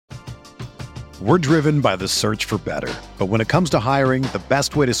We're driven by the search for better. But when it comes to hiring, the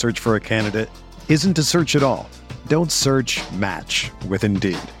best way to search for a candidate isn't to search at all. Don't search, match with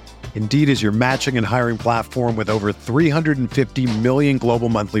Indeed. Indeed is your matching and hiring platform with over 350 million global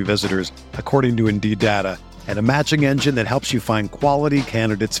monthly visitors, according to Indeed data, and a matching engine that helps you find quality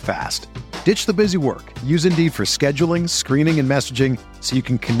candidates fast. Ditch the busy work. Use Indeed for scheduling, screening, and messaging so you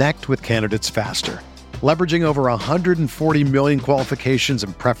can connect with candidates faster. Leveraging over 140 million qualifications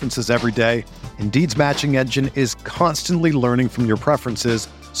and preferences every day, Indeed's matching engine is constantly learning from your preferences,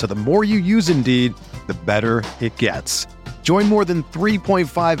 so the more you use Indeed, the better it gets. Join more than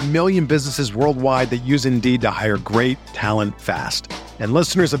 3.5 million businesses worldwide that use Indeed to hire great talent fast. And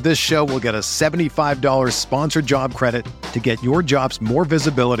listeners of this show will get a $75 sponsored job credit to get your jobs more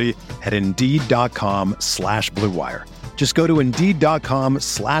visibility at Indeed.com/Blue Wire. Just go to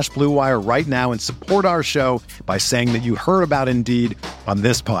Indeed.com/Blue Wire right now and support our show by saying that you heard about Indeed on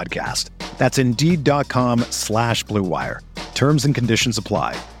this podcast. That's Indeed.com/Blue Wire. Terms and conditions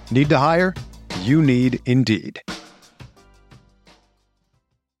apply. Need to hire? You need Indeed.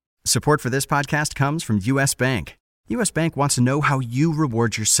 Support for this podcast comes from U.S. Bank. U.S. Bank wants to know how you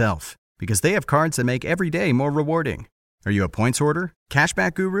reward yourself because they have cards that make every day more rewarding. Are you a points hoarder,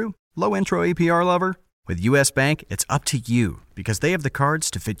 cashback guru, low intro APR lover? With U.S. Bank, it's up to you because they have the cards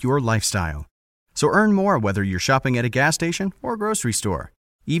to fit your lifestyle. So earn more whether you're shopping at a gas station or grocery store,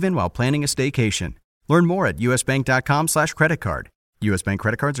 even while planning a staycation. Learn more at usbank.com/creditcard. U.S. Bank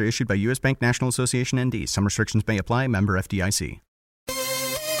credit cards are issued by U.S. Bank National Association ND. Some restrictions may apply. Member FDIC.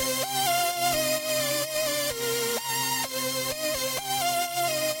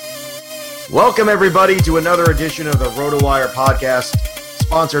 Welcome, everybody, to another edition of the RotoWire podcast,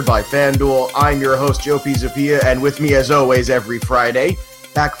 sponsored by FanDuel. I'm your host, Joe Pisapia, and with me, as always, every Friday,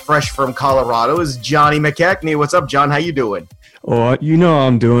 back fresh from Colorado, is Johnny McKechnie. What's up, John? How you doing? Oh, you know how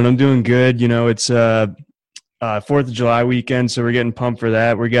I'm doing good. You know, it's 4th of July weekend, so we're getting pumped for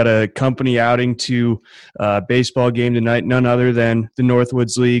that. We got a company outing to baseball game tonight, none other than the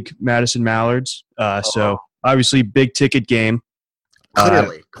Northwoods League Madison Mallards. So, obviously, big ticket game.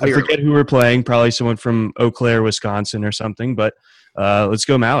 Clearly. I forget who we're playing, probably someone from Eau Claire, Wisconsin or something, but let's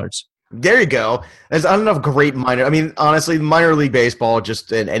go Mallards. There you go. There's not enough great minor. I mean, honestly, minor league baseball,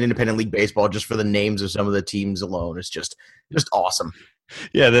 just and independent league baseball, just for the names of some of the teams alone, is just awesome.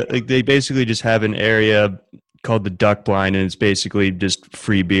 Yeah, they basically just have an area called the Duck Blind, and it's basically just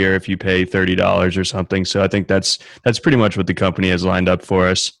free beer if you pay $30 or something. So I think that's pretty much what the company has lined up for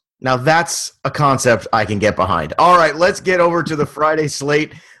us. Now, that's a concept I can get behind. All right, let's get over to the Friday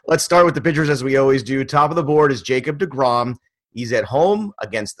slate. Let's start with the pitchers as we always do. Top of the board is Jacob deGrom. He's at home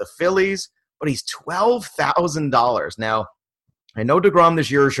against the Phillies, but he's $12,000. Now, I know deGrom this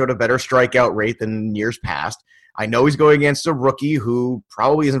year showed a better strikeout rate than years past. I know he's going against a rookie who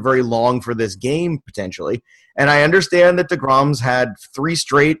probably isn't very long for this game, potentially. And I understand that deGrom's had 3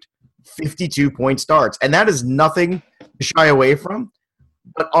 straight 52-point starts, and that is nothing to shy away from.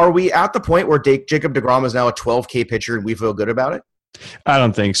 But are we at the point where Jacob deGrom is now a 12K pitcher and we feel good about it? I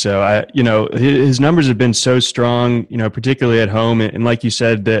don't think so. His numbers have been so strong, particularly at home. And like you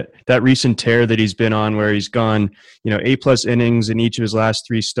said, that recent tear that he's been on where he's gone, 8+ innings in each of his last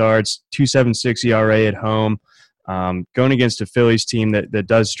 3 starts, 2.76 ERA at home, going against a Phillies team that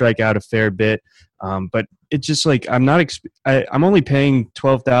does strike out a fair bit. But it's just like I'm only paying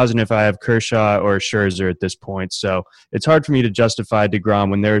 $12,000 if I have Kershaw or Scherzer at this point. So it's hard for me to justify deGrom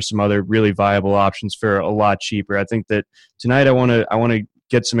when there are some other really viable options for a lot cheaper. I think that tonight I want to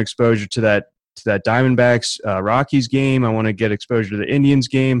get some exposure to that Diamondbacks Rockies game. I want to get exposure to the Indians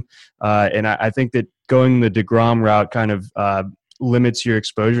game, and I think that going the deGrom route kind of limits your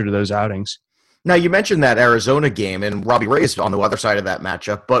exposure to those outings. Now, you mentioned that Arizona game, and Robbie Ray is on the other side of that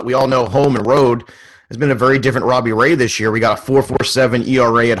matchup, but we all know home and road has been a very different Robbie Ray this year. We got a 4.47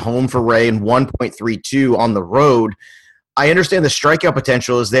 ERA at home for Ray and 1.32 on the road. I understand the strikeout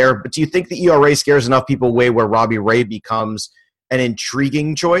potential is there, but do you think the ERA scares enough people away where Robbie Ray becomes an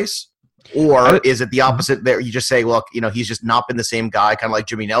intriguing choice? Or is it the opposite there? You just say, look, he's just not been the same guy, kind of like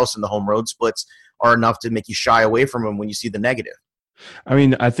Jimmy Nelson. The home road splits are enough to make you shy away from him when you see the negative. I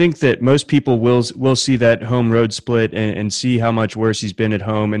mean, I think that most people will see that home road split and see how much worse he's been at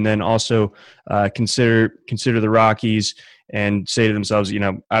home, and then also consider the Rockies and say to themselves,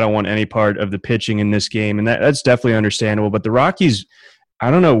 I don't want any part of the pitching in this game, and that's definitely understandable. But the Rockies, I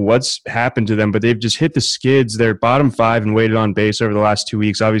don't know what's happened to them, but they've just hit the skids. They're bottom 5 and waited on base over the last 2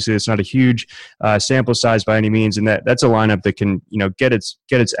 weeks. Obviously, it's not a huge sample size by any means, and that's a lineup that can get its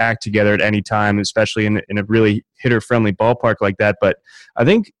act together at any time, especially in a really hitter-friendly ballpark like that. But I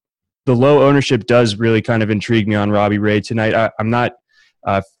think the low ownership does really kind of intrigue me on Robbie Ray tonight. I'm not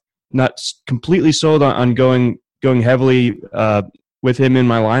completely sold on going heavily with him in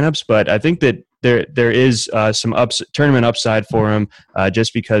my lineups, but I think that there is some tournament upside for him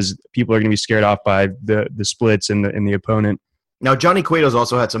just because people are going to be scared off by the splits and the opponent. Now, Johnny Cueto's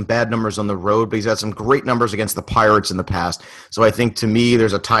also had some bad numbers on the road, but he's had some great numbers against the Pirates in the past. So I think, to me,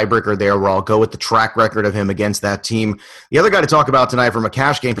 there's a tiebreaker there where I'll go with the track record of him against that team. The other guy to talk about tonight from a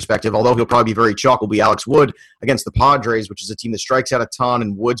cash game perspective, although he'll probably be very chalk, will be Alex Wood against the Padres, which is a team that strikes out a ton,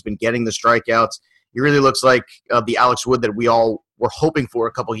 and Wood's been getting the strikeouts. He really looks like the Alex Wood that we all were hoping for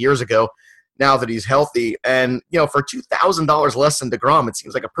a couple years ago, now that he's healthy. And, for $2,000 less than DeGrom, it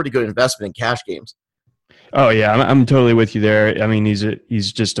seems like a pretty good investment in cash games. Oh yeah, I'm totally with you there. I mean,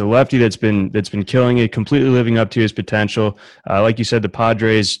 he's just a lefty that's been killing it, completely living up to his potential. Like you said, the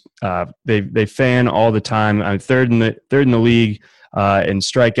Padres they fan all the time. I'm third in the league in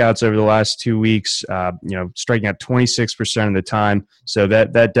strikeouts over the last 2 weeks. Striking out 26% of the time. So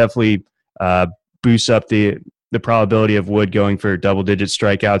that definitely boosts up the probability of Wood going for double-digit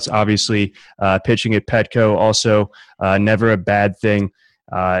strikeouts. Obviously, pitching at Petco also never a bad thing.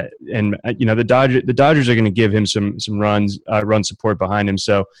 The Dodgers are going to give him some run support behind him.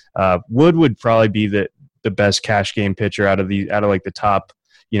 So Wood would probably be the best cash game pitcher out of like the top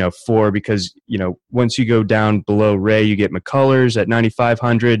 4, because once you go down below Ray, you get McCullers at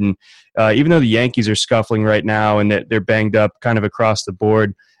 9,500, and even though the Yankees are scuffling right now and that they're banged up kind of across the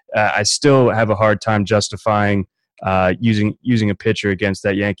board, I still have a hard time justifying using a pitcher against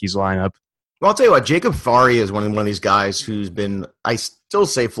that Yankees lineup. Well, I'll tell you what, Jacob Faria is one of these guys who's been, I still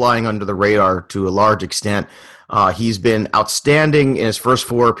say, flying under the radar to a large extent. He's been outstanding in his first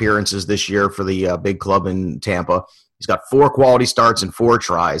 4 appearances this year for the big club in Tampa. He's got 4 quality starts and 4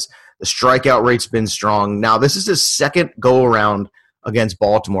 tries. The strikeout rate's been strong. Now, this is his second go-around against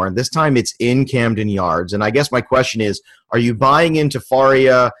Baltimore, and this time it's in Camden Yards. And I guess my question is, are you buying into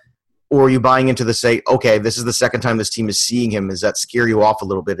Faria, or are you buying into okay, this is the second time this team is seeing him? Does that scare you off a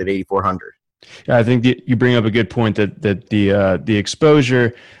little bit at 8,400? Yeah, I think you bring up a good point that the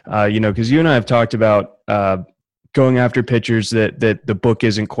exposure, because you and I have talked about going after pitchers that the book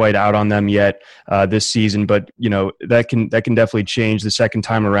isn't quite out on them yet this season, but that can definitely change the second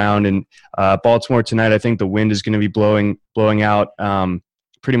time around. And Baltimore tonight, I think the wind is going to be blowing out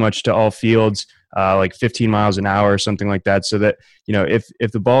pretty much to all fields, like 15 miles an hour or something like that. So that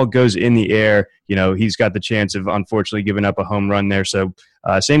if the ball goes in the air, he's got the chance of unfortunately giving up a home run there. So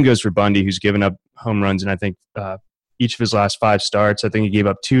same goes for Bundy, who's given up home runs, and I think each of his last 5 starts, I think he gave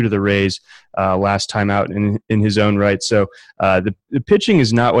up 2 to the Rays last time out in his own right. So the pitching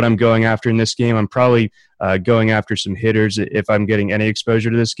is not what I'm going after in this game. I'm probably going after some hitters if I'm getting any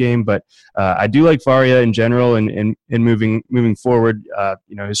exposure to this game. But I do like Faria in general, and moving forward.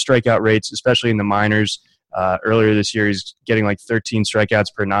 His strikeout rates, especially in the minors. Earlier this year, he's getting like 13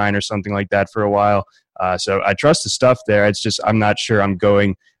 strikeouts per 9 or something like that for a while. So I trust the stuff there. It's just I'm not sure I'm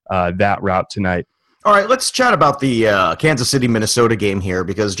going that route tonight. All right, let's chat about the Kansas City-Minnesota game here,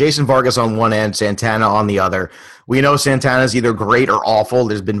 because Jason Vargas on one end, Santana on the other. We know Santana's either great or awful.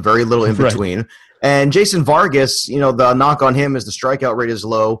 There's been very little in between. Right. And Jason Vargas, the knock on him is the strikeout rate is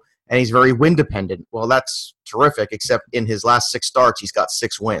low, and he's very win-dependent. Well, that's terrific, except in his last 6 starts, he's got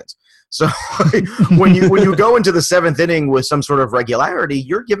 6 wins. So when you go into the 7th inning with some sort of regularity,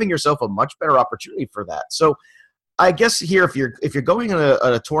 you're giving yourself a much better opportunity for that. So I guess here, if you're going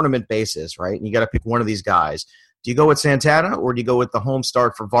on a tournament basis, right, and you got to pick one of these guys, do you go with Santana or do you go with the home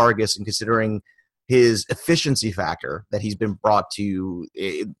start for Vargas, and considering his efficiency factor that he's been brought to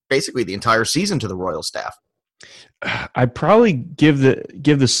basically the entire season to the Royal staff? I'd probably give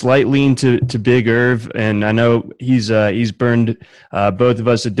the slight lean to Big Irv, and I know he's burned both of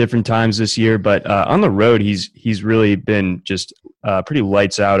us at different times this year, but on the road he's really been just pretty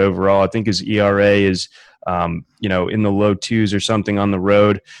lights out overall. I think his ERA is in the low 2s or something on the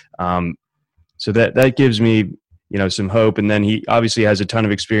road, so that gives me some hope. And then he obviously has a ton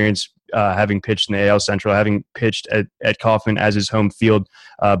of experience having pitched in the AL Central, having pitched at Kauffman as his home field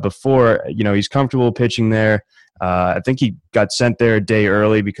before. He's comfortable pitching there. I think he got sent there a day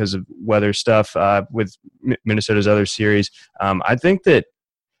early because of weather stuff with Minnesota's other series. I think that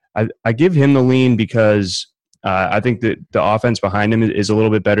I give him the lean because I think that the offense behind him is a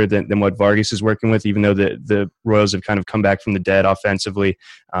little bit better than what Vargas is working with, even though the Royals have kind of come back from the dead offensively.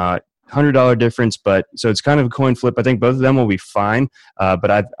 $100 difference, but so it's kind of a coin flip. I think both of them will be fine, but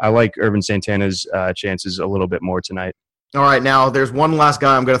I like Ervin Santana's chances a little bit more tonight. All right, now there's one last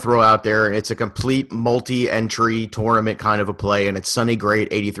guy I'm going to throw out there. It's a complete multi-entry tournament kind of a play, and it's Sonny Gray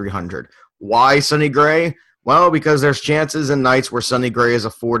at 8,300. Why Sonny Gray? Well, because there's chances and nights where Sonny Gray is a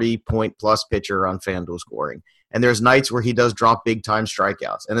 40-point-plus pitcher on FanDuel scoring. and there's nights where he does drop big-time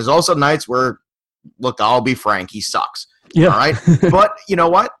strikeouts. And there's also nights where, look, I'll be frank, he sucks. Yeah. All right? But you know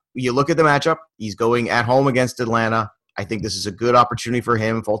what? You look at the matchup. He's going at home against Atlanta. I think this is a good opportunity for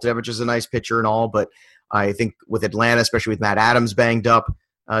him. Foltynewicz is a nice pitcher and all, but I think with Atlanta, especially with Matt Adams banged up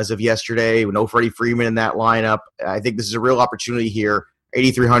as of yesterday, no Freddie Freeman in that lineup, I think this is a real opportunity here.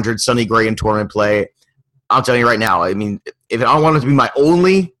 8,300, Sonny Gray in tournament play. I'll tell you right now, I mean, if I don't want it to be my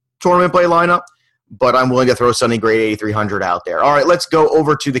only tournament play lineup, but I'm willing to throw Sonny Gray 8,300 out there. All right, let's go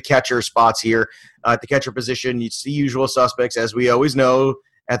over to the catcher spots here. At the catcher position, it's the usual suspects, as we always know,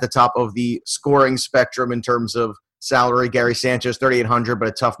 at the top of the scoring spectrum in terms of salary. Gary Sanchez, 3,800, but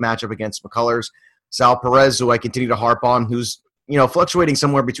a tough matchup against McCullers. Sal Perez, who I continue to harp on, who's fluctuating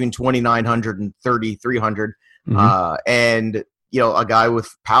somewhere between 2,900 and 3,300. And a guy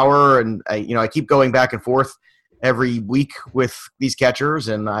with power, and I keep going back and forth every week with these catchers,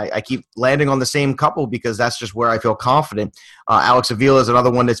 and I keep landing on the same couple because that's just where I feel confident. Alex Avila is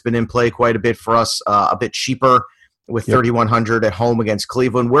another one that's been in play quite a bit for us, a bit cheaper with 3,100 at home against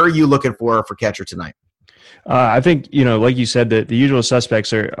Cleveland. Where are you looking for catcher tonight? I think, like you said, that the usual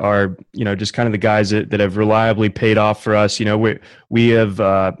suspects are just kind of the guys that have reliably paid off for us. We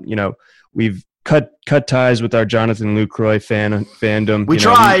have, we've cut ties with our Jonathan Lucroy fandom. We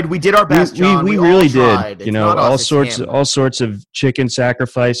tried. We did our best, John. We really did. All sorts of chicken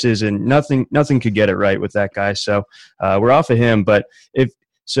sacrifices, and nothing could get it right with that guy. So we're off of him. But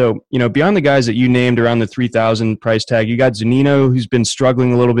beyond the guys that you named around the 3,000 price tag, you got Zunino, who's been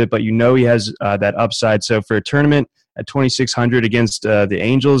struggling a little bit, but he has that upside. So for a tournament at 2,600 against the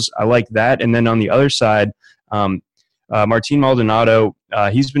Angels, I like that. And then on the other side, Martin Maldonado,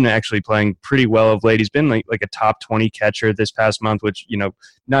 he's been actually playing pretty well of late. He's been like a top 20 catcher this past month, which,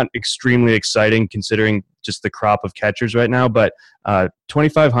 not extremely exciting considering just the crop of catchers right now. But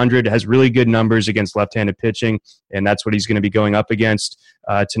 2,500 has really good numbers against left-handed pitching, and that's what he's going to be going up against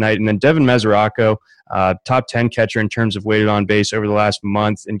tonight. And then Devin Mesoraco, top 10 catcher in terms of weighted on base over the last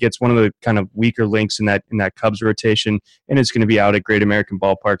month, and gets one of the kind of weaker links in that Cubs rotation, and it's going to be out at Great American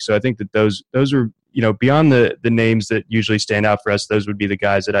Ballpark. So I think that those are, beyond the names that usually stand out for us, those would be the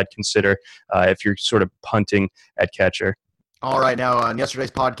guys that I'd consider if you're sort of punting at catcher. All right. Now, on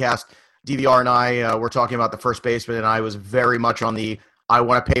yesterday's podcast, DVR and I were talking about the first baseman, and I was very much on I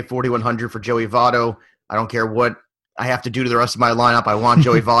want to pay 4,100 for Joey Votto. I don't care what I have to do to the rest of my lineup. I want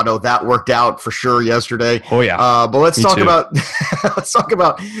Joey Votto. That worked out for sure yesterday. Oh, yeah. But let's talk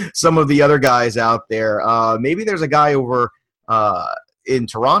about some of the other guys out there. Maybe there's a guy over in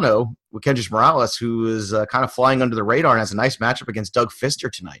Toronto with Kendrys Morales, who is kind of flying under the radar and has a nice matchup against Doug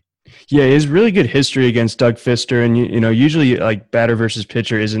Fister tonight. Yeah, he has really good history against Doug Fister, and usually like batter versus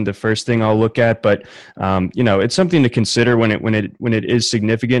pitcher isn't the first thing I'll look at, but it's something to consider when it is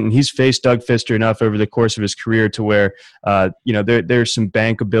significant. And he's faced Doug Fister enough over the course of his career to where there's some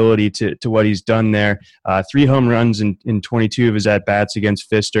bankability to what he's done there. 3 home runs in 22 of his at bats against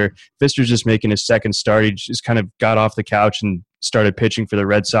Fister. Fister's just making his second start. He just kind of got off the couch and started pitching for the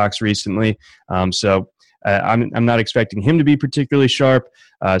Red Sox recently. I'm not expecting him to be particularly sharp.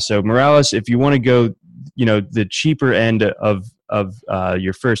 So Morales, if you want to go, the cheaper end of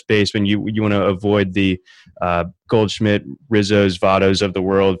your first baseman, you want to avoid the Goldschmidt, Rizzos, Vottos of the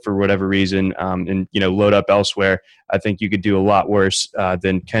world for whatever reason, and load up elsewhere. I think you could do a lot worse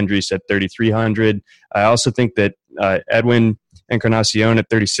than Kendrys at 3,300. I also think that Edwin Encarnacion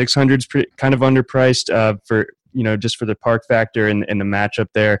at 3,600 is kind of underpriced for just for the park factor and the matchup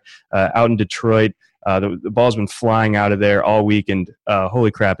there out in Detroit. The ball's been flying out of there all week, and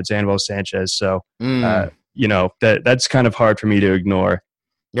holy crap, it's Anibal Sanchez. So, that's kind of hard for me to ignore.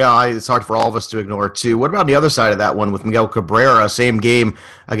 Yeah, it's hard for all of us to ignore, too. What about the other side of that one with Miguel Cabrera, same game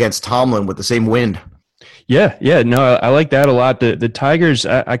against Tomlin with the same wind? Yeah, no, I like that a lot. The Tigers,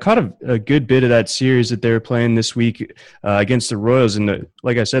 I caught a good bit of that series that they were playing this week against the Royals, and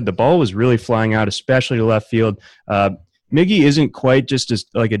like I said, the ball was really flying out, especially to left field. Miggy isn't quite just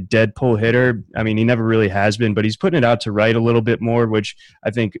like a dead pull hitter. I mean, he never really has been, but he's putting it out to right a little bit more, which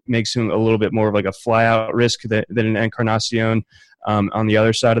I think makes him a little bit more of like a fly-out risk than an Encarnacion on the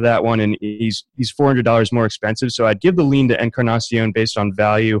other side of that one. And he's $400 more expensive, so I'd give the lean to Encarnacion based on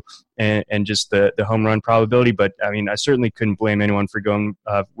value and just the home run probability. But, I mean, I certainly couldn't blame anyone for going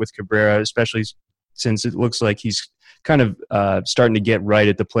with Cabrera, especially since it looks like he's kind of starting to get right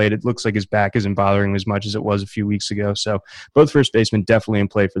at the plate. It looks like his back isn't bothering him as much as it was a few weeks ago. So both first basemen definitely in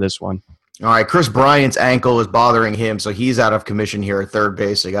play for this one. All right, Chris Bryant's ankle is bothering him, so he's out of commission here at third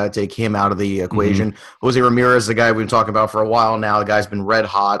base. So you got to take him out of the equation. Mm-hmm. Jose Ramirez, the guy we've been talking about for a while now, the guy's been red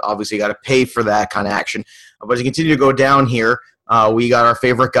hot. Obviously, you got to pay for that kind of action. But as you continue to go down here, We got our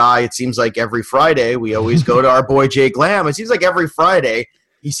favorite guy. It seems like every Friday we always go to our boy Jake Lamb. It seems like every Friday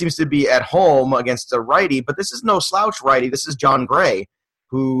he seems to be at home against a righty, but this is no slouch righty. This is Jon Gray,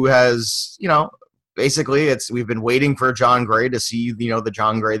 who has, basically we've been waiting for Jon Gray to see, the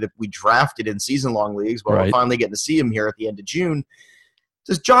Jon Gray that we drafted in season-long leagues, but we're finally getting to see him here at the end of June.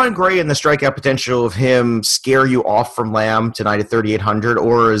 Does Jon Gray and the strikeout potential of him scare you off from Lamb tonight at 3,800,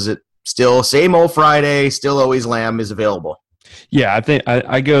 or is it still same old Friday, still always Lamb is available? Yeah, I think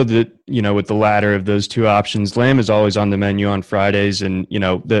I go with the latter of those two options. Lamb is always on the menu on Fridays, and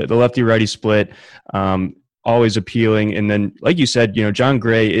the lefty righty split always appealing. And then, like you said, Jon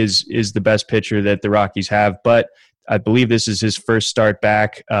Gray is the best pitcher that the Rockies have, but I believe this is his first start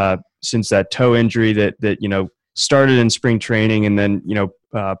back since that toe injury that started in spring training and then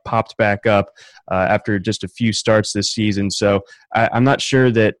popped back up after just a few starts this season. So I'm not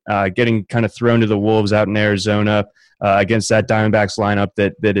sure that getting kind of thrown to the wolves out in Arizona against that Diamondbacks lineup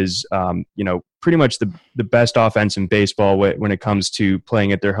that is pretty much the best offense in baseball when it comes to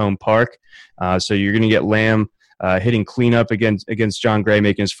playing at their home park. So you're going to get Lamb hitting cleanup against Jon Gray,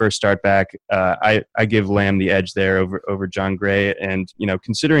 making his first start back. I give Lamb the edge there over Jon Gray, and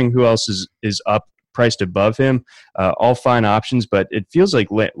considering who else is up priced above him, all fine options, but it feels like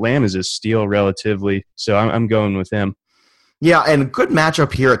Lamb is a steal relatively, so I'm going with him. Yeah, and good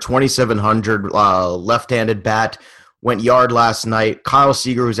matchup here at 2,700. Left-handed bat went yard last night. Kyle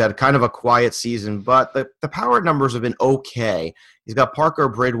Seager, who's had kind of a quiet season, but the power numbers have been okay. He's got Parker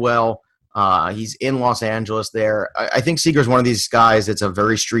Bridwell. He's in Los Angeles there. I think Seager's one of these guys that's a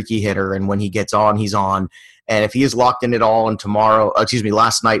very streaky hitter, and when he gets on, he's on. And if he is locked in at all, and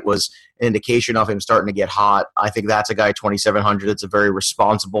last night was an indication of him starting to get hot, I think that's a guy 2,700 that's a very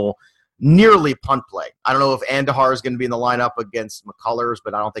responsible, nearly punt play. I don't know if Andahar is going to be in the lineup against McCullers,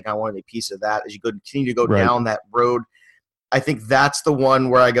 but I don't think I want any piece of that. As you continue to go down that road, I think that's the one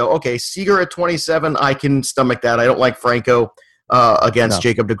where I go, okay, Seager at 27, I can stomach that. I don't like Franco against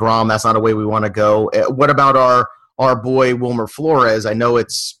Jacob deGrom. That's not a way we want to go. What about our boy Wilmer Flores? I know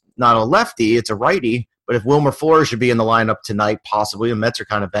it's not a lefty, it's a righty, but if Wilmer Flores should be in the lineup tonight, possibly, the Mets are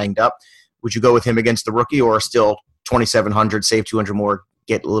kind of banged up, would you go with him against the rookie, or still 2,700, save 200 more,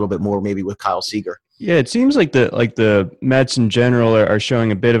 get a little bit more maybe with Kyle Seager? Yeah, it seems like the Mets in general are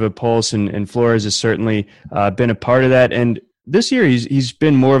showing a bit of a pulse, and Flores has certainly been a part of that. And this year he's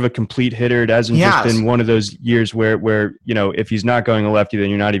been more of a complete hitter. It hasn't just been one of those years where if he's not going a lefty, then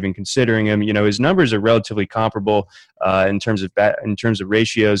you're not even considering him. His numbers are relatively comparable in terms of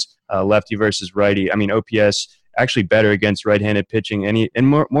ratios, lefty versus righty. I mean, OPS actually better against right-handed pitching, and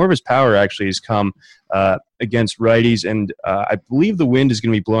more of his power actually has come against righties, and I believe the wind is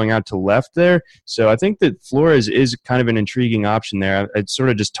going to be blowing out to left there. So I think that Flores is kind of an intriguing option there. I sort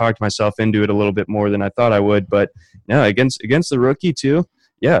of just talked myself into it a little bit more than I thought I would, but no, against the rookie too.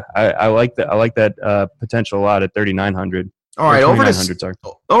 Yeah, I like that. I like that potential a lot at 3,900. All right, over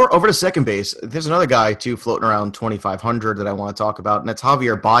to second base. There's another guy, too, floating around 2,500 that I want to talk about, and that's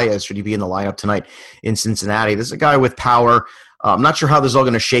Javier Baez. Should he be in the lineup tonight in Cincinnati? This is a guy with power. I'm not sure how this is all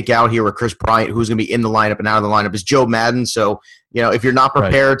going to shake out here with Chris Bryant, who's going to be in the lineup and out of the lineup. Is Joe Madden. So, if you're not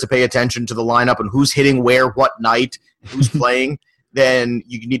prepared to pay attention to the lineup and who's hitting where, what night, who's playing, then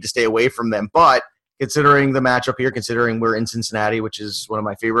you need to stay away from them. But considering the matchup here, considering we're in Cincinnati, which is one of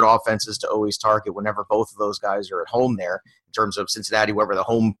my favorite offenses to always target whenever both of those guys are at home there, in terms of Cincinnati, wherever the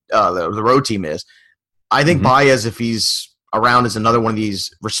home the road team is, I think Baez, if he's around, is another one of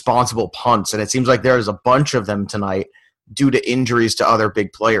these responsible punts. And it seems like there's a bunch of them tonight due to injuries to other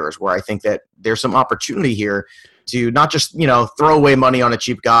big players, where I think that there's some opportunity here to not just, throw away money on a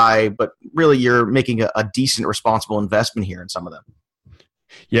cheap guy, but really you're making a decent, responsible investment here in some of them.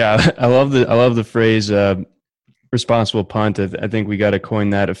 Yeah, I love the phrase responsible punt. I think we got to coin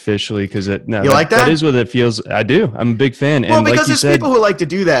that officially, because like that? That is what it feels. I do. I'm a big fan. Well, and because like you there's said, people who like to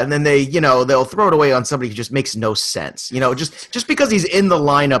do that, and then they'll throw it away on somebody who just makes no sense. Just because he's in the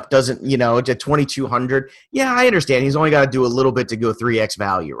lineup doesn't, to 2,200. Yeah, I understand. He's only got to do a little bit to go 3x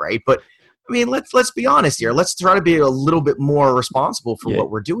value, right? But I mean, let's be honest here. Let's try to be a little bit more responsible for what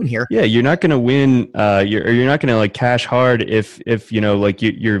we're doing here. Yeah, you're not going to win. You're not going to cash hard if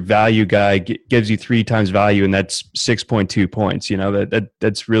your value guy gives you 3 times value, and that's 6.2 points.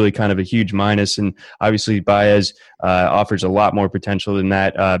 That's really kind of a huge minus. And obviously Baez offers a lot more potential than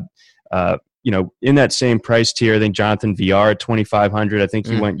that. In that same price tier, I think Jonathan VR at 2,500. I think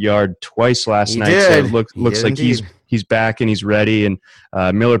he went yard twice last night. Did. So it looks like indeed. he's back and he's ready. And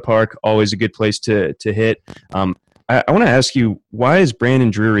Miller Park, always a good place to hit. I want to ask you, why is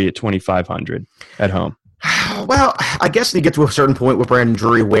Brandon Drury at 2,500 at home? Well, I guess you get to a certain point with Brandon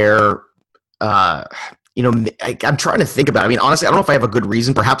Drury where I'm trying to think about it. I mean, honestly, I don't know if I have a good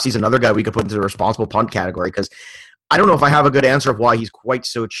reason. Perhaps he's another guy we could put into the responsible punt category because I don't know if I have a good answer of why he's quite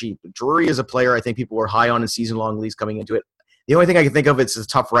so cheap. Drury is a player I think people were high on in season-long leagues coming into it. The only thing I can think of is a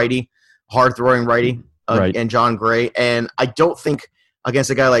tough righty, hard-throwing righty, Right. and John Gray. And I don't think against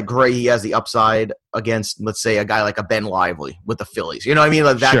a guy like Gray he has the upside against, let's say, a guy like a Ben Lively with the Phillies. You know what I mean?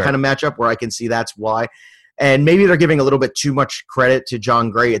 Like that Sure. kind of matchup where I can see that's why. And maybe they're giving a little bit too much credit to John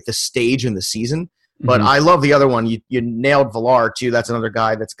Gray at this stage in the season. But Mhm. I love the other one. You nailed Villar, too. That's another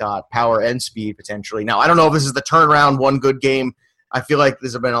guy that's got power and speed, potentially. Now, I don't know if this is the turnaround, one good game. I feel like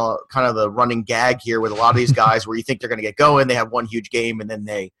this has been kind of the running gag here with a lot of these guys where you think they're going to get going, they have one huge game, and then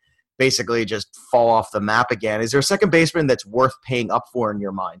they basically just fall off the map again. Is there a second baseman that's worth paying up for in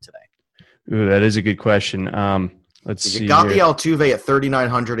your mind today? Ooh, that is a good question. Let's see. You got here. the Altuve at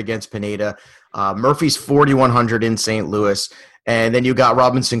 3,900 against Pineda. Murphy's 4,100 in St. Louis. And then you got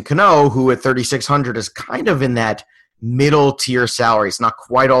Robinson Cano, who at 3,600 is kind of in that middle tier salary. It's not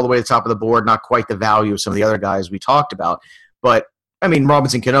quite all the way to the top of the board, not quite the value of some of the other guys we talked about. But, I mean,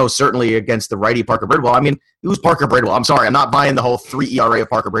 Robinson Cano certainly against the righty Parker Bridwell. I mean, who's Parker Bridwell? I'm sorry, I'm not buying the whole 3 ERA of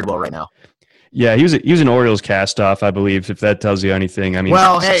Parker Bridwell right now. Yeah, he was an Orioles cast-off, I believe, if that tells you anything. I mean,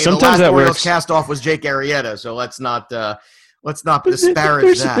 Well, hey, sometimes the last that Orioles works. cast-off was Jake Arrieta, so let's not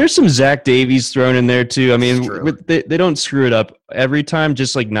disparage that. There's some Zach Davies thrown in there too. I It's mean, true. they don't screw it up every time,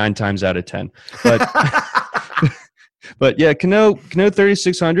 just like 9 times out of 10. But but yeah, Cano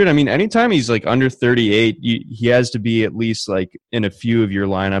 3,600. I mean, anytime he's like under 38, he has to be at least like in a few of your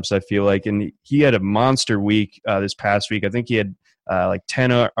lineups. I feel like, and he had a monster week this past week. I think he had like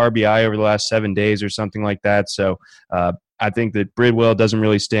 10 RBI over the last 7 days or something like that. So I think that Bridwell doesn't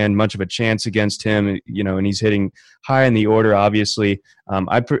really stand much of a chance against him, and he's hitting high in the order, obviously.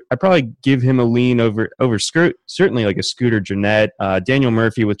 I probably give him a lean over certainly like a Scooter Gennett. Daniel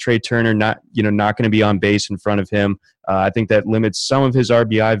Murphy with Trey Turner not going to be on base in front of him. I think that limits some of his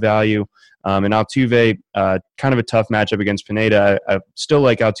RBI value. And Altuve, kind of a tough matchup against Pineda. I still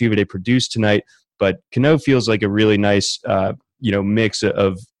like Altuve to produce tonight, but Cano feels like a really nice mix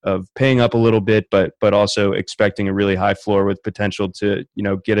of paying up a little bit, but also expecting a really high floor with potential to,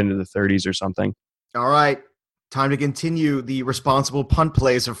 get into the 30s or something. All right. Time to continue the responsible punt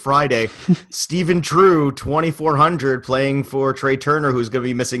plays of Friday. Stephen Drew, 2,400, playing for Trey Turner, who's going to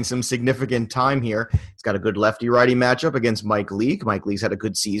be missing some significant time here. He's got a good lefty-righty matchup against Mike Leake. Mike Leake's had a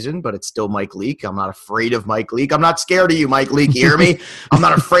good season, but it's still Mike Leake. I'm not afraid of Mike Leake. I'm not scared of you, Mike Leake. You hear me? I'm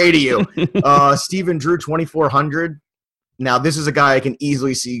not afraid of you. Stephen Drew, 2,400. Now, this is a guy I can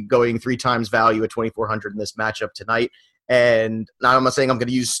easily see going 3 times value at 2,400 in this matchup tonight. And now I'm not saying I'm going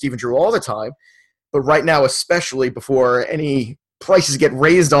to use Stephen Drew all the time, but right now, especially before any prices get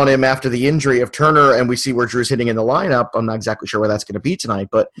raised on him after the injury of Turner and we see where Drew's hitting in the lineup, I'm not exactly sure where that's going to be tonight,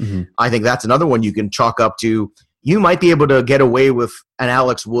 but I think that's another one you can chalk up to. You might be able to get away with an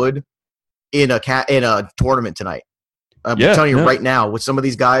Alex Wood in a tournament tonight. I'm telling you right now, with some of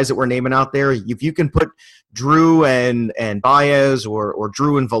these guys that we're naming out there, if you can put Drew and Baez or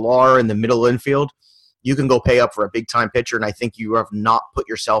Drew and Villar in the middle infield, you can go pay up for a big-time pitcher, and I think you have not put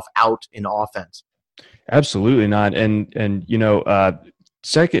yourself out in offense. Absolutely not. And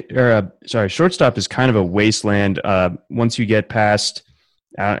shortstop is kind of a wasteland once you get past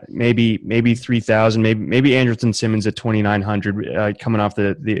maybe 3,000, maybe Andrelton Simmons at 2,900 coming off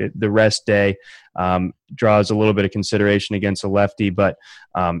the rest day draws a little bit of consideration against a lefty, but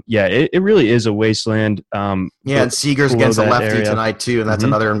it really is a wasteland. And Seager's against a lefty area tonight too, and that's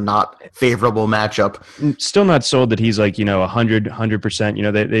another not favorable matchup. Still not sold that he's like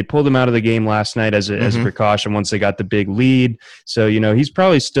 100%. They pulled him out of the game last night as a precaution once they got the big lead. So he's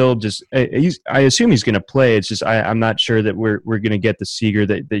probably still just. I assume he's going to play. It's just I'm not sure that we're going to get the Seager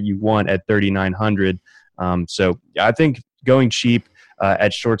that you want at 3,900. So I think going cheap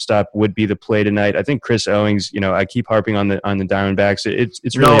at shortstop would be the play tonight. I think Chris Owings, I keep harping on the Diamondbacks.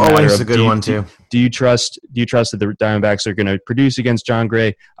 It's really a matter Owings of, is a good one too. Do you trust that the Diamondbacks are going to produce against John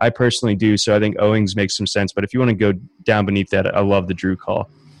Gray? I personally do. So I think Owings makes some sense. But if you want to go down beneath that, I love the Drew call.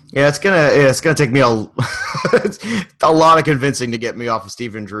 Yeah, it's gonna take me a lot of convincing to get me off of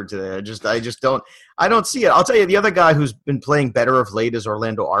Stephen Drew today. I don't see it. I'll tell you, the other guy who's been playing better of late is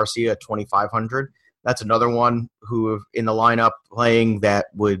Orlando Arcia at 2,500. That's another one who in the lineup playing that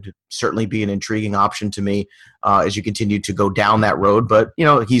would certainly be an intriguing option to me as you continue to go down that road. But,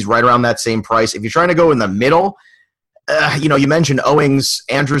 he's right around that same price. If you're trying to go in the middle, you mentioned Owings.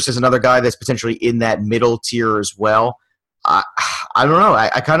 Andrus is another guy that's potentially in that middle tier as well. I don't know.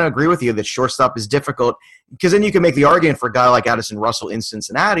 I kind of agree with you that shortstop is difficult because then you can make the argument for a guy like Addison Russell in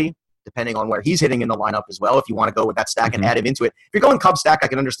Cincinnati, depending on where he's hitting in the lineup as well, if you want to go with that stack and add him into it. If you're going Cub stack, I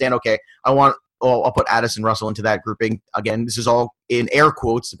can understand, okay, I want I'll put Addison Russell into that grouping. Again, this is all in air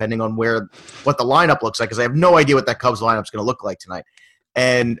quotes, depending on what the lineup looks like, because I have no idea what that Cubs lineup is going to look like tonight.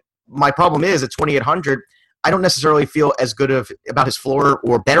 And my problem is at 2,800, I don't necessarily feel as good about his floor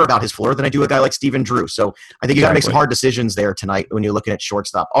or better about his floor than I do a guy like Steven Drew. So I think you got to make some hard decisions there tonight when you're looking at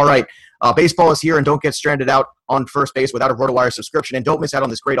shortstop. All right, baseball is here, and don't get stranded out on first base without a RotoWire subscription. And don't miss out on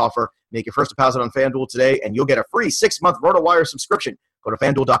this great offer. Make your first deposit on FanDuel today, and you'll get a free 6-month RotoWire subscription. Go to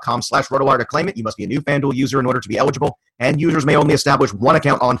FanDuel.com/RotoWire to claim it. You must be a new FanDuel user in order to be eligible, and users may only establish one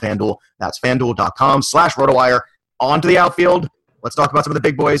account on FanDuel. That's FanDuel.com/RotoWire. On to the outfield. Let's talk about some of the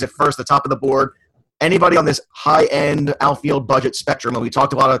big boys. At first, the top of the board. Anybody on this high-end outfield budget spectrum, and we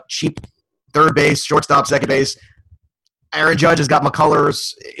talked a lot of cheap third base, shortstop, second base. Aaron Judge has got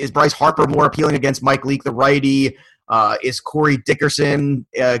McCullers. Is Bryce Harper more appealing against Mike Leake, the righty? Is Corey Dickerson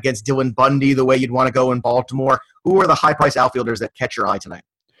against Dylan Bundy the way you'd want to go in Baltimore? Who are the high-price outfielders that catch your eye tonight?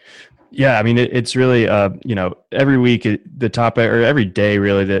 Yeah, I mean, it's really, every week, the top, or every day,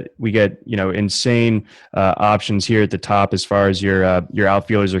 really, that we get, insane options here at the top as far as your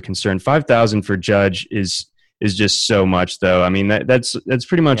outfielders are concerned. 5,000 for Judge is just so much, though. I mean, that's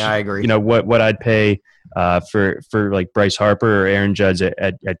pretty much, I agree. What I'd pay for like Bryce Harper or Aaron Judge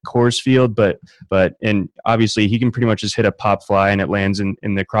at Coors Field, but and obviously he can pretty much just hit a pop fly and it lands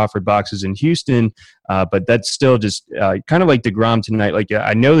in the Crawford boxes in Houston. But that's still just kind of like DeGrom tonight. Like,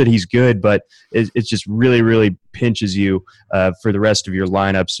 I know that he's good, but it's just really, really pinches you for the rest of your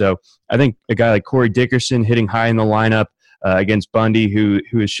lineup. So I think a guy like Corey Dickerson hitting high in the lineup against Bundy, who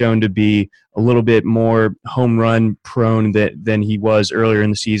is shown to be a little bit more home run prone than he was earlier in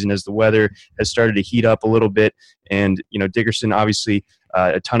the season as the weather has started to heat up a little bit. And, Dickerson, obviously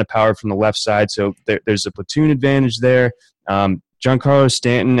a ton of power from the left side. So there's a platoon advantage there. Giancarlo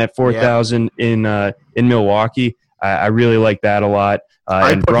Stanton at 4,000 in Milwaukee. I really like that a lot.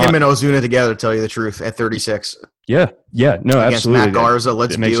 I put him and Ozuna together, to tell you the truth, at 36. Yeah, no, against absolutely. Matt Garza,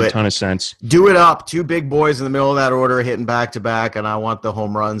 let's do it. It makes a ton of sense. Do it up. Two big boys in the middle of that order hitting back-to-back, and I want the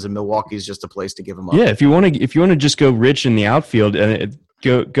home runs, and Milwaukee's just a place to give them up. Yeah, if you want to just go rich in the outfield, and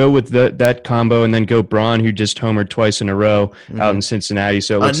go with that combo, and then go Braun, who just homered twice in a row out in Cincinnati.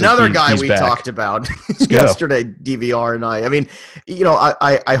 So it looks another like guy he's we back. talked about yesterday, DVR and I. I mean,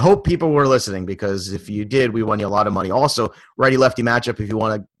 I hope people were listening, because if you did, we won you a lot of money. Also, righty-lefty matchup, if you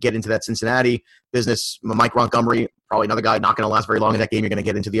want to get into that Cincinnati business, Mike Montgomery, probably another guy not going to last very long in that game. You're going to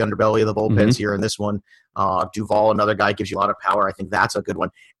get into the underbelly of the bullpens here in this one. Duvall, another guy, gives you a lot of power. I think that's a good one.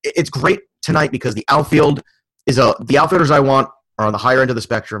 It's great tonight because the outfield the outfielders I want are on the higher end of the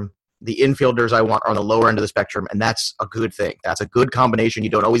spectrum. The infielders I want are on the lower end of the spectrum, and that's a good thing. That's a good combination. You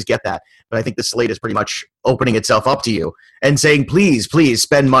don't always get that, but I think the slate is pretty much opening itself up to you and saying, please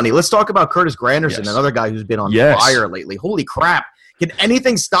spend money. Let's talk about Curtis Granderson, another guy who's been on fire lately. Holy crap. Can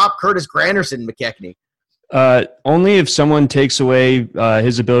anything stop Curtis Granderson, McKechnie? Only if someone takes away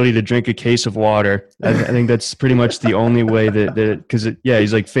his ability to drink a case of water. I think that's pretty much the only way because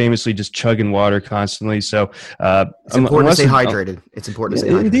he's like famously just chugging water constantly. So it's important to stay hydrated. It's important to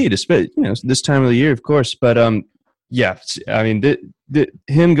stay hydrated. Indeed, this time of the year, of course. But I mean,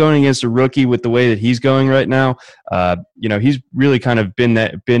 him going against a rookie with the way that he's going right now, he's really kind of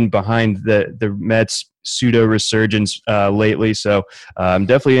been behind the Mets' pseudo resurgence lately. So I'm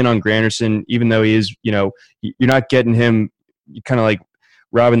definitely in on Granderson, even though he is, you're not getting him kind of like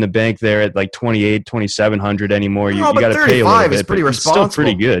robbing the bank there at like 2,700 anymore. You got to pay a little bit. Is pretty but responsible. It's still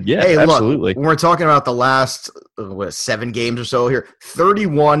pretty good. Yeah, hey, absolutely. Look, when we're talking about the last 7 games or so here,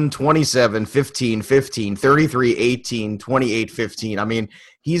 31, 27, 15, 15, 33, 18, 28, 15. I mean,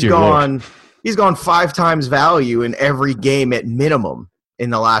 he's gone 5 times value in every game at minimum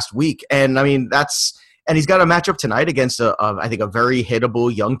in the last week. And I mean, and he's got a matchup tonight against I think a very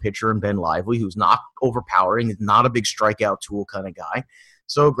hittable young pitcher in Ben Lively, who's not overpowering, he's not a big strikeout tool kind of guy.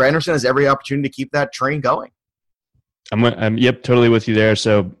 So Granderson has every opportunity to keep that train going. I'm totally with you there.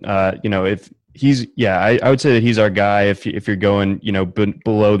 So if he's I would say that he's our guy. If you're going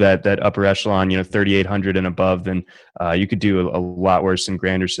below that upper echelon, 3,800 and above, then you could do a lot worse than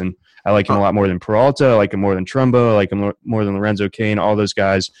Granderson. I like him a lot more than Peralta. I like him more than Trumbo. I like him more than Lorenzo Cain. All those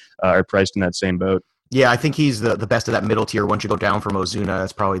guys are priced in that same boat. Yeah, I think he's the best of that middle tier. Once you go down from Ozuna,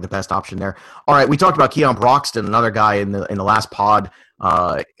 that's probably the best option there. All right, we talked about Keon Broxton, another guy in the last pod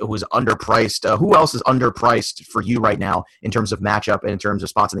who was underpriced. Who else is underpriced for you right now in terms of matchup and in terms of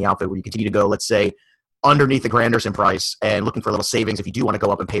spots in the outfit where you continue to go, let's say, underneath the Granderson price and looking for a little savings if you do want to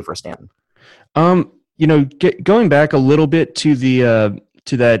go up and pay for a Stanton? Going back a little bit to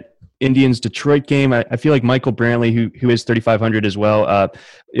that Indians-Detroit game, I feel like Michael Brantley, who is 3,500 as well,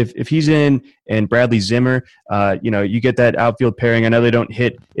 if he's in and Bradley Zimmer, you get that outfield pairing. I know they don't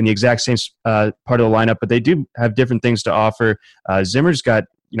hit in the exact same part of the lineup, but they do have different things to offer. Zimmer's got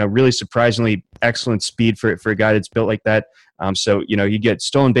really surprisingly excellent speed for a guy that's built like that. So you get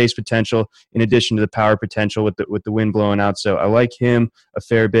stolen base potential in addition to the power potential with the wind blowing out. So I like him a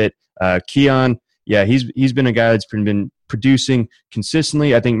fair bit. Keon, yeah, he's been a guy that's been producing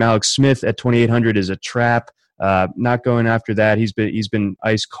consistently. I think Malik Smith at 2,800 is a trap. Not going after that. He's been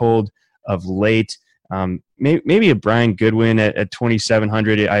ice cold of late. Maybe a Brian Goodwin at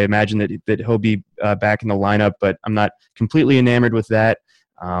 2,700. I imagine that he'll be back in the lineup, but I'm not completely enamored with that.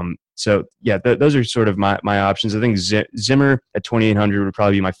 So yeah, those are sort of my options. I think Zimmer at 2,800 would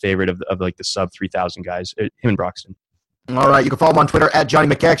probably be my favorite of like the sub 3,000 guys. Him and Broxton. All right, you can follow him on Twitter at Johnny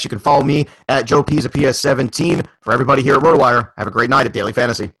McX. You can follow me at Joe Pisa PS17. For everybody here at RotoWire, have a great night at Daily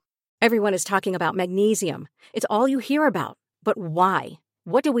Fantasy. Everyone is talking about magnesium. It's all you hear about. But why?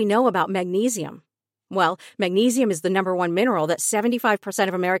 What do we know about magnesium? Well, magnesium is the #1 mineral that 75%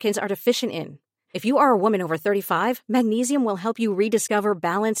 of Americans are deficient in. If you are a woman over 35, magnesium will help you rediscover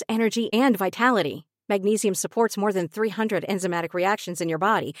balance, energy, and vitality. Magnesium supports more than 300 enzymatic reactions in your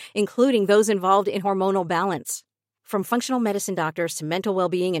body, including those involved in hormonal balance. From functional medicine doctors to mental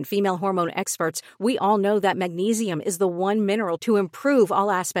well-being and female hormone experts, we all know that magnesium is the one mineral to improve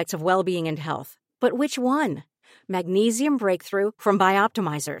all aspects of well-being and health. But which one? Magnesium Breakthrough from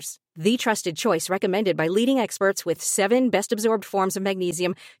Bioptimizers, the trusted choice recommended by leading experts with 7 best-absorbed forms of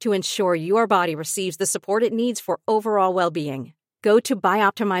magnesium to ensure your body receives the support it needs for overall well-being. Go to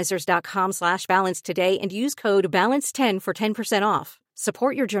bioptimizers.com/balance today and use code BALANCE10 for 10% off.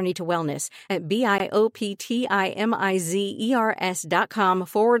 Support your journey to wellness at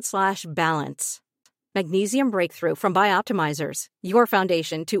bioptimizers.com/balance. Magnesium Breakthrough from Bioptimizers, your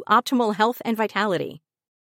foundation to optimal health and vitality.